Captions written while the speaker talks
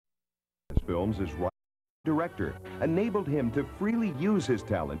films as director, enabled him to freely use his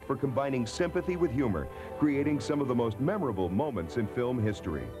talent for combining sympathy with humor, creating some of the most memorable moments in film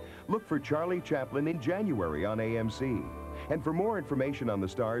history. Look for Charlie Chaplin in January on AMC. And for more information on the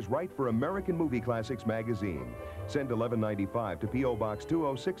stars, write for American Movie Classics magazine. Send $11.95 to P.O. Box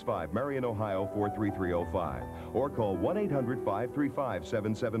 2065, Marion, Ohio 43305. Or call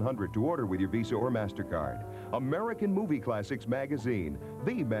 1-800-535-7700 to order with your Visa or MasterCard. American Movie Classics magazine,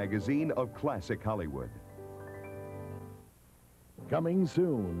 the magazine of classic Hollywood. Coming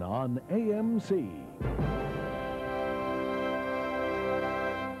soon on AMC.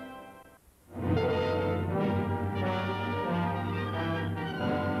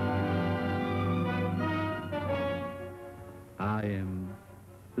 I am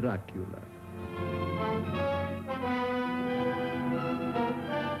Dracula.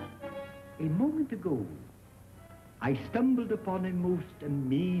 A moment ago, I stumbled upon a most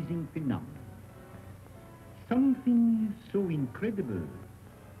amazing phenomenon. Something so incredible,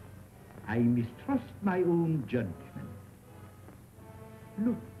 I mistrust my own judgment.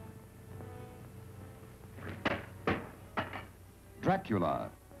 Look. Dracula.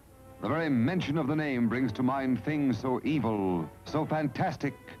 The very mention of the name brings to mind things so evil, so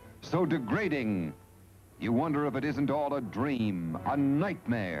fantastic, so degrading. You wonder if it isn't all a dream, a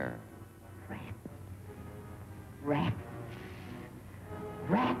nightmare. Rats.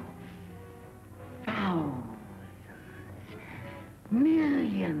 Rats. Thousands.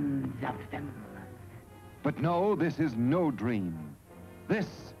 Millions of them. But no, this is no dream.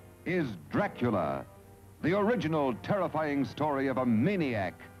 This is Dracula, the original terrifying story of a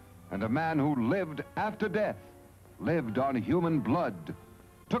maniac and a man who lived after death, lived on human blood,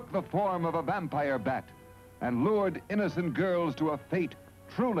 took the form of a vampire bat, and lured innocent girls to a fate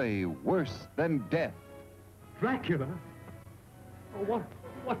truly worse than death. Dracula? Oh,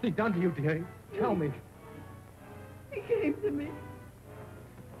 what's he done to you, dearie? Tell me. He came to me.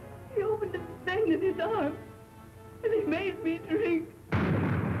 He opened the thing in his arms, and he made me drink.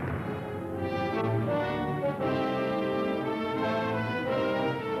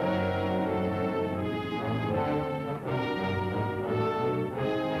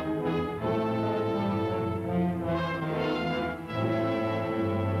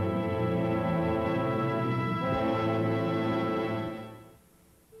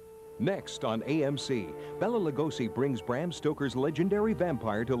 Next on AMC, Bela Lugosi brings Bram Stoker's legendary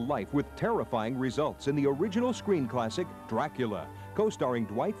vampire to life with terrifying results in the original screen classic, Dracula, co-starring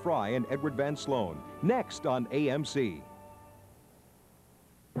Dwight Fry and Edward Van Sloan. Next on AMC.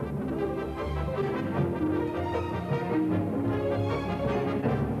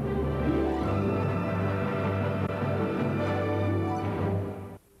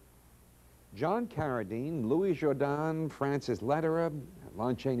 John Carradine, Louis Jourdan, Francis Lederer,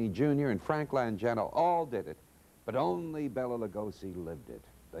 Lon Chaney Jr., and Frank Langella all did it, but only Bela Lugosi lived it.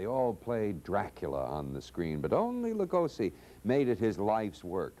 They all played Dracula on the screen, but only Lugosi made it his life's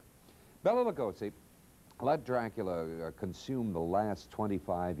work. Bela Lugosi let Dracula consume the last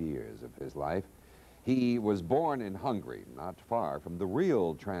 25 years of his life. He was born in Hungary, not far from the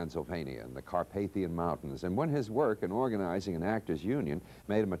real Transylvania in the Carpathian Mountains, and when his work in organizing an actors' union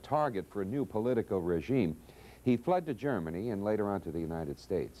made him a target for a new political regime, he fled to Germany and later on to the United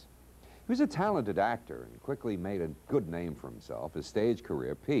States. He was a talented actor and quickly made a good name for himself. His stage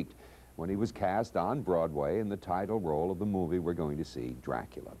career peaked when he was cast on Broadway in the title role of the movie we're going to see,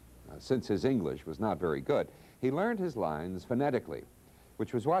 Dracula. Since his English was not very good, he learned his lines phonetically,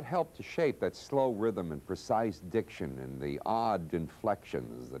 which was what helped to shape that slow rhythm and precise diction and the odd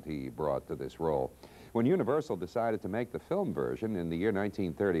inflections that he brought to this role. When Universal decided to make the film version in the year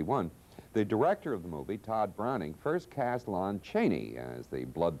 1931, the director of the movie, Todd Browning, first cast Lon Chaney as the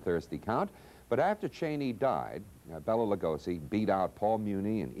bloodthirsty Count, but after Chaney died, Bela Lugosi beat out Paul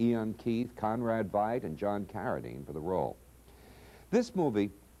Muni and Ian Keith, Conrad Veidt, and John Carradine for the role. This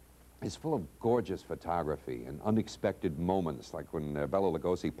movie is full of gorgeous photography and unexpected moments, like when Bela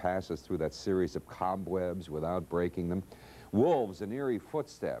Lugosi passes through that series of cobwebs without breaking them, wolves and eerie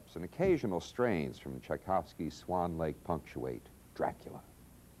footsteps, and occasional strains from Tchaikovsky's Swan Lake punctuate Dracula.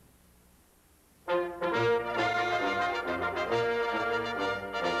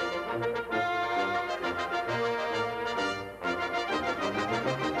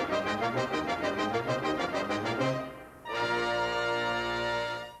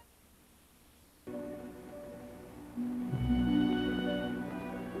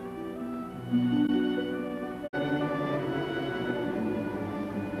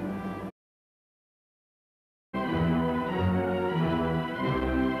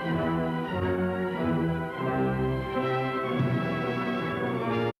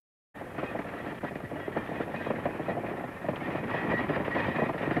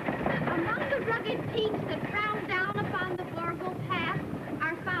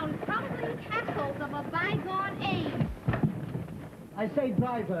 I say,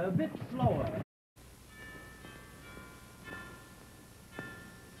 driver, a bit slower.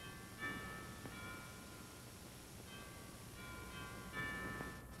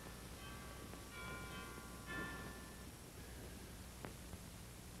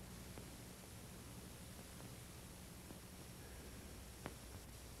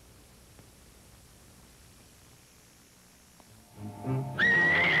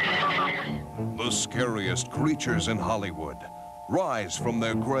 The scariest creatures in Hollywood rise from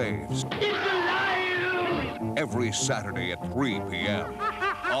their graves. It's alive! Every Saturday at 3 p.m.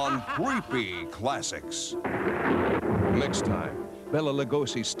 on Creepy Classics. Next time, Bela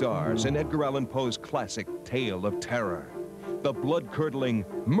Lugosi stars in Edgar Allan Poe's classic Tale of Terror. The blood-curdling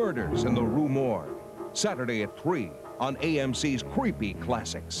Murders in the Rue Morgue. Saturday at 3 on AMC's Creepy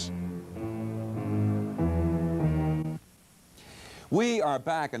Classics. We are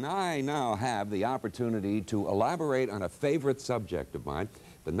back, and I now have the opportunity to elaborate on a favorite subject of mine,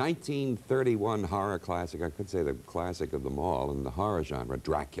 the 1931 horror classic, I could say the classic of them all in the horror genre,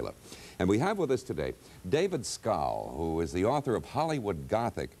 Dracula. And we have with us today David Skal, who is the author of Hollywood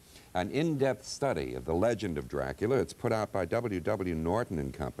Gothic, an in-depth study of the legend of Dracula. It's put out by W.W. Norton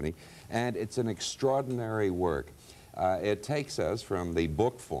and Company, and it's an extraordinary work. It takes us from the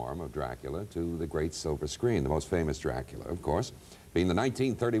book form of Dracula to the great silver screen, the most famous Dracula, of course, being the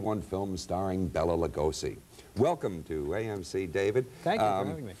 1931 film starring Bela Lugosi. Welcome to AMC, David. Thank you for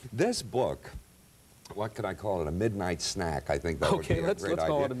having me. This book, what could I call it, a midnight snack? I think that would be a great idea. let's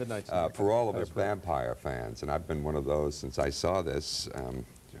call it a midnight snack. For all of us vampire fans, and I've been one of those since I saw this,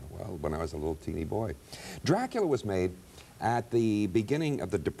 well, when I was a little teeny boy. Dracula was made at the beginning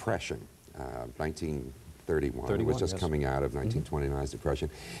of the Depression, 1931. It was just coming out of 1929's Depression.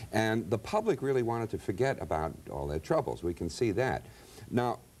 And the public really wanted to forget about all their troubles. We can see that.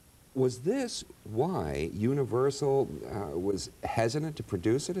 Now, was this why Universal was hesitant to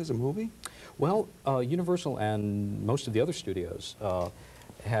produce it as a movie? Well, Universal and most of the other studios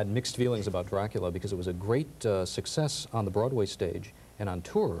had mixed feelings about Dracula because it was a great success on the Broadway stage and on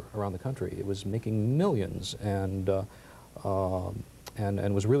tour around the country. It was making millions and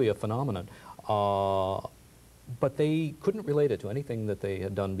was really a phenomenon. But they couldn't relate it to anything that they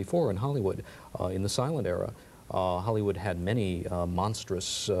had done before in Hollywood. In the silent era, Hollywood had many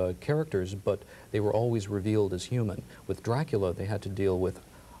monstrous characters, but they were always revealed as human. With Dracula, they had to deal with,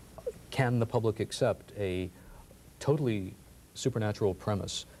 can the public accept a totally supernatural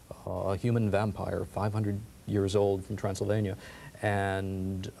premise, a human vampire, 500 years old from Transylvania,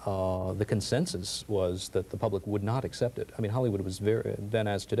 and the consensus was that the public would not accept it. I mean, Hollywood was very, then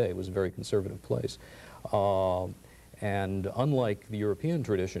as today, was a very conservative place. And unlike the European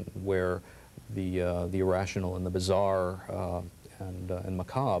tradition, where the irrational and the bizarre and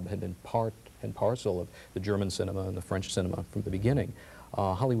macabre had been part and parcel of the German cinema and the French cinema from the beginning,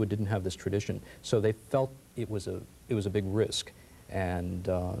 Hollywood didn't have this tradition. So they felt it was a big risk, and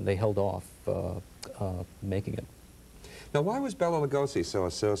they held off making it. Now, why was Bela Lugosi so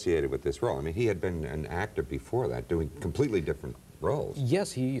associated with this role? I mean, he had been an actor before that, doing completely different roles.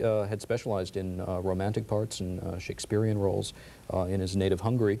 Yes, he had specialized in romantic parts and Shakespearean roles in his native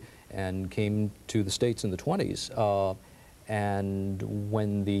Hungary, and came to the States in the 20s. And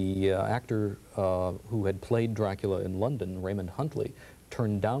when the actor who had played Dracula in London, Raymond Huntley,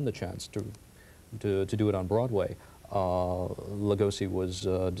 turned down the chance to do it on Broadway, Lugosi was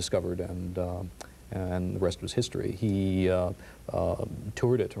discovered, and the rest was history. He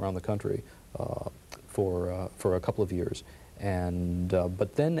toured it around the country for a couple of years. And,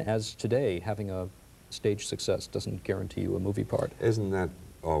 but then, as today, having a stage success doesn't guarantee you a movie part. Isn't that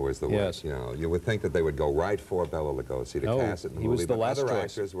always the way? Yes. You know, you would think that they would go right for Bela Lugosi to cast it in the movie, was the last other choice.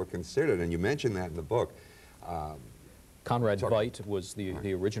 actors were considered, and you mentioned that in the book. Conrad Veidt was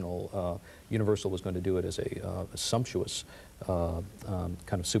the original. Universal was going to do it as a sumptuous kind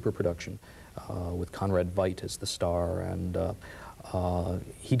of super production with Conrad Veidt as the star, and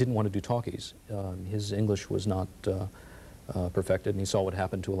he didn't want to do talkies. His English was not perfected, and he saw what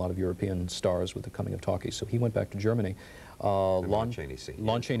happened to a lot of European stars with the coming of talkies. So he went back to Germany. Lon Chaney Sr.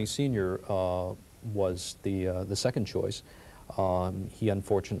 Lon Chaney Sr. Was the second choice. He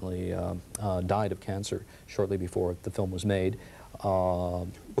unfortunately died of cancer shortly before the film was made. Well,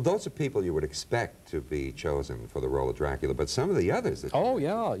 those are people you would expect to be chosen for the role of Dracula, but some of the others... Oh,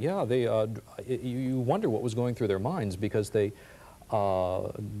 yeah, yeah. They, you wonder what was going through their minds, because they,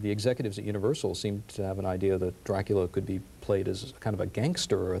 the executives at Universal seemed to have an idea that Dracula could be played as kind of a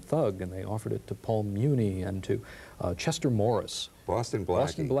gangster or a thug, and they offered it to Paul Muni and to Chester Morris. Boston Blackie.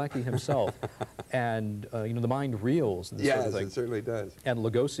 Boston Blackie himself. And, you know, the mind reels. Yes, sort of thing. It certainly does. And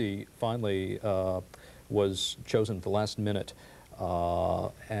Lugosi finally was chosen at the last minute.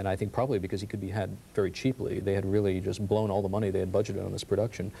 And I think probably because he could be had very cheaply. They had really just blown all the money they had budgeted on this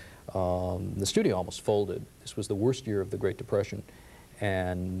production. The studio almost folded. This was the worst year of the Great Depression.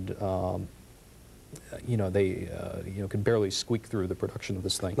 And you know, they could barely squeak through the production of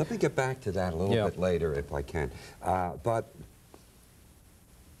this thing. Let me get back to that a little bit later if I can. But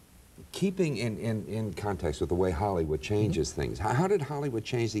keeping in context with the way Hollywood changes things, how did Hollywood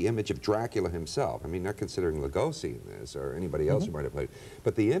change the image of Dracula himself? I mean, not considering Lugosi in this or anybody else who might have played,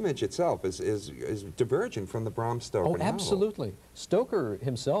 but the image itself is divergent from the Bram Stoker novel. Absolutely. Stoker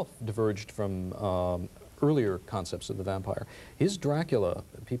himself diverged from earlier concepts of the vampire. His Dracula,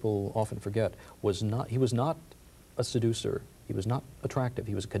 people often forget, he was not a seducer. He was not attractive.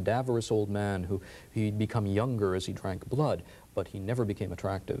 He was a cadaverous old man who he'd become younger as he drank blood, but he never became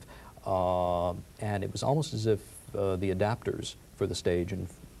attractive. And it was almost as if the adapters for the stage and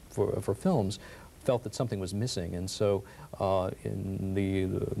for films felt that something was missing. And so in the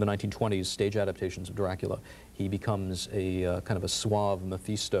 1920s stage adaptations of Dracula, he becomes a kind of a suave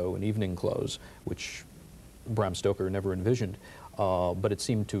Mephisto in evening clothes, which Bram Stoker never envisioned. But it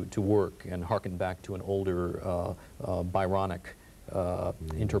seemed to work and harken back to an older Byronic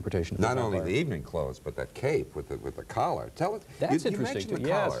interpretation of Not the only vampire. the evening clothes, but that cape with the collar. Tell us. That's you interesting. mentioned the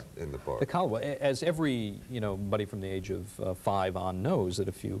collar in the book. The collar, as every buddy from the age of 5 on knows, that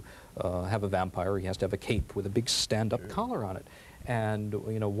if you have a vampire, he has to have a cape with a big stand-up collar on it. And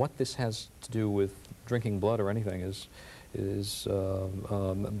what this has to do with drinking blood or anything is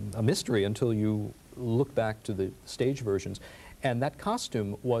a mystery until you look back to the stage versions. And that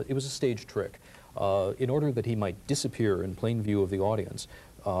costume was a stage trick. In order that he might disappear in plain view of the audience,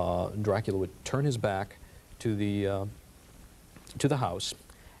 Dracula would turn his back to the house,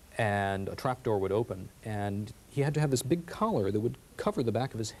 and a trapdoor would open, and he had to have this big collar that would cover the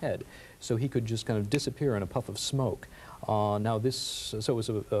back of his head, so he could just kind of disappear in a puff of smoke. Now so it was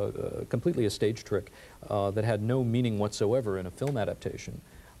completely a stage trick that had no meaning whatsoever in a film adaptation.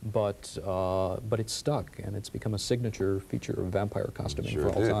 But it stuck, and it's become a signature feature of vampire costuming for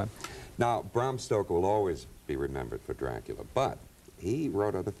all time. Now, Bram Stoker will always be remembered for Dracula, but he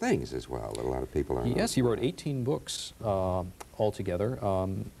wrote other things as well that a lot of people aren't. Yes, he wrote 18 books altogether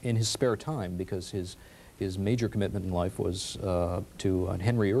in his spare time, because his major commitment in life was to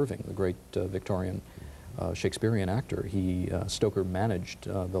Henry Irving, the great Victorian Shakespearean actor. Stoker managed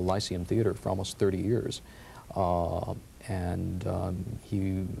the Lyceum Theatre for almost 30 years. And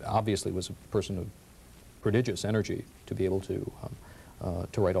he obviously was a person of prodigious energy to be able to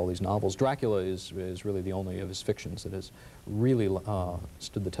write all these novels. Dracula is really the only of his fictions that has really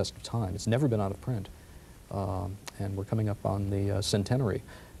stood the test of time. It's never been out of print. And we're coming up on the centenary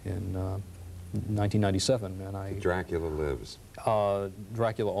in 1997, and Dracula lives.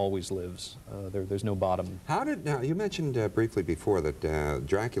 Dracula always lives. There's no bottom. Now, you mentioned briefly before that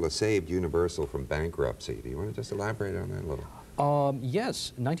Dracula saved Universal from bankruptcy. Do you want to just elaborate on that a little?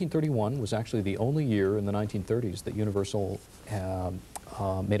 Yes, 1931 was actually the only year in the 1930s that Universal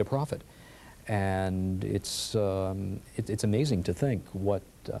made a profit. And it's amazing to think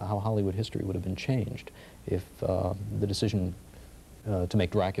how Hollywood history would have been changed if the decision to make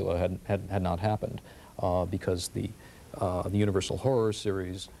Dracula had not happened, because the Universal horror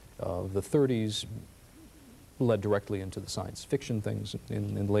series of the 30s led directly into the science fiction things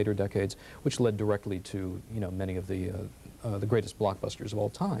in later decades, which led directly to many of the greatest blockbusters of all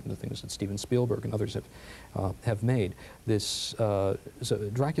time, the things that Steven Spielberg and others have made. So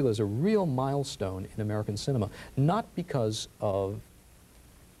Dracula is a real milestone in American cinema, not because of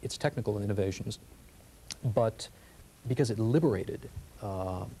its technical innovations, but because it liberated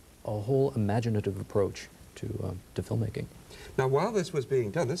a whole imaginative approach to filmmaking. Now, while this was being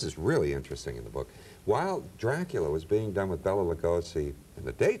done, this is really interesting in the book, while Dracula was being done with Bela Lugosi in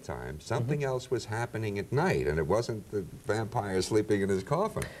the daytime, something else was happening at night, and it wasn't the vampire sleeping in his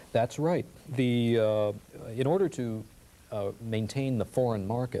coffin. That's right. In order to maintain the foreign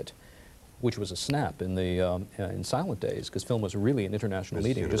market, which was a snap in silent days, because film was really an international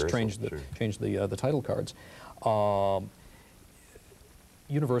medium, just changed the title cards.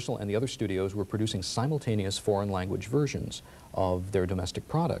 Universal and the other studios were producing simultaneous foreign language versions of their domestic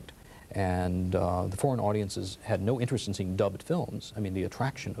product. And the foreign audiences had no interest in seeing dubbed films. I mean, the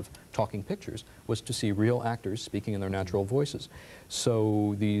attraction of talking pictures was to see real actors speaking in their natural voices.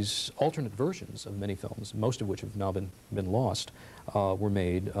 So these alternate versions of many films, most of which have now been lost, were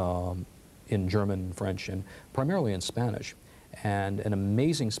made in German, French, and primarily in Spanish. And an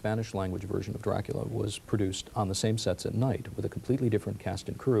amazing Spanish language version of Dracula was produced on the same sets at night with a completely different cast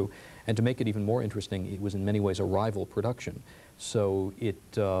and crew. And to make it even more interesting, it was in many ways a rival production. So it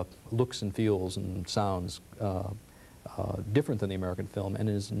looks and feels and sounds different than the American film and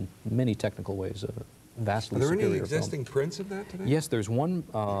is in many technical ways a vastly superior film. superior Are there any existing prints of that today? Yes, there's one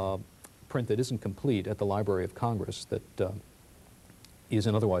print that isn't complete at the Library of Congress that is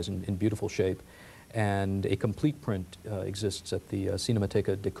otherwise in beautiful shape, and a complete print exists at the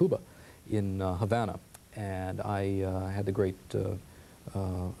Cinemateca de Cuba in Havana, and I had the great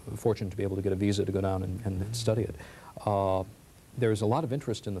fortune to be able to get a visa to go down and study it. There's a lot of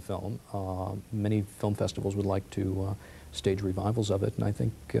interest in the film. Many film festivals would like to stage revivals of it, and I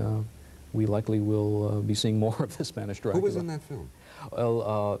think we likely will be seeing more of the Spanish Dracula. Who was in that film?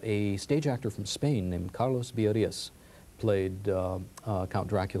 Well, a stage actor from Spain named Carlos Villarreal played Count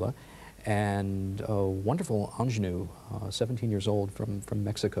Dracula, and a wonderful ingenue, 17 years old from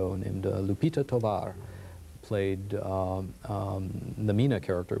Mexico, named Lupita Tovar, played the Mina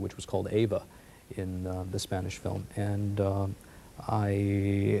character, which was called Eva in the Spanish film. And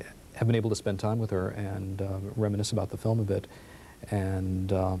I have been able to spend time with her and reminisce about the film a bit.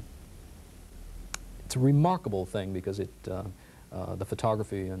 And it's a remarkable thing because the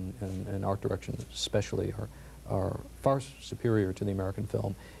photography and art direction especially are far superior to the American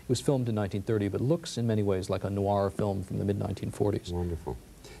film. It was filmed in 1930, but looks in many ways like a noir film from the mid-1940s. Wonderful.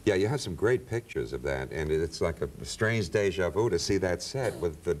 Yeah, you have some great pictures of that, and it's like a strange deja vu to see that set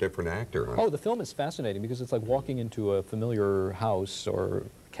with the different actor on it. Oh, the film is fascinating because it's like walking into a familiar house or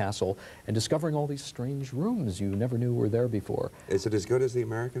castle and discovering all these strange rooms you never knew were there before. Is it as good as the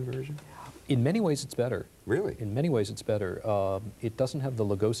American version? In many ways, it's better. Really? In many ways, it's better. It doesn't have the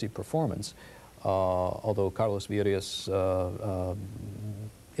Lugosi performance, although Carlos Villarreal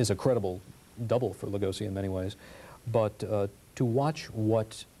is a credible double for Lugosi in many ways. But to watch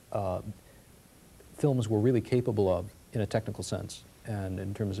what films were really capable of in a technical sense, and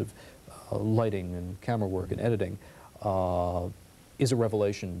in terms of lighting and camera work and editing, is a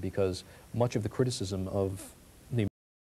revelation, because much of the criticism of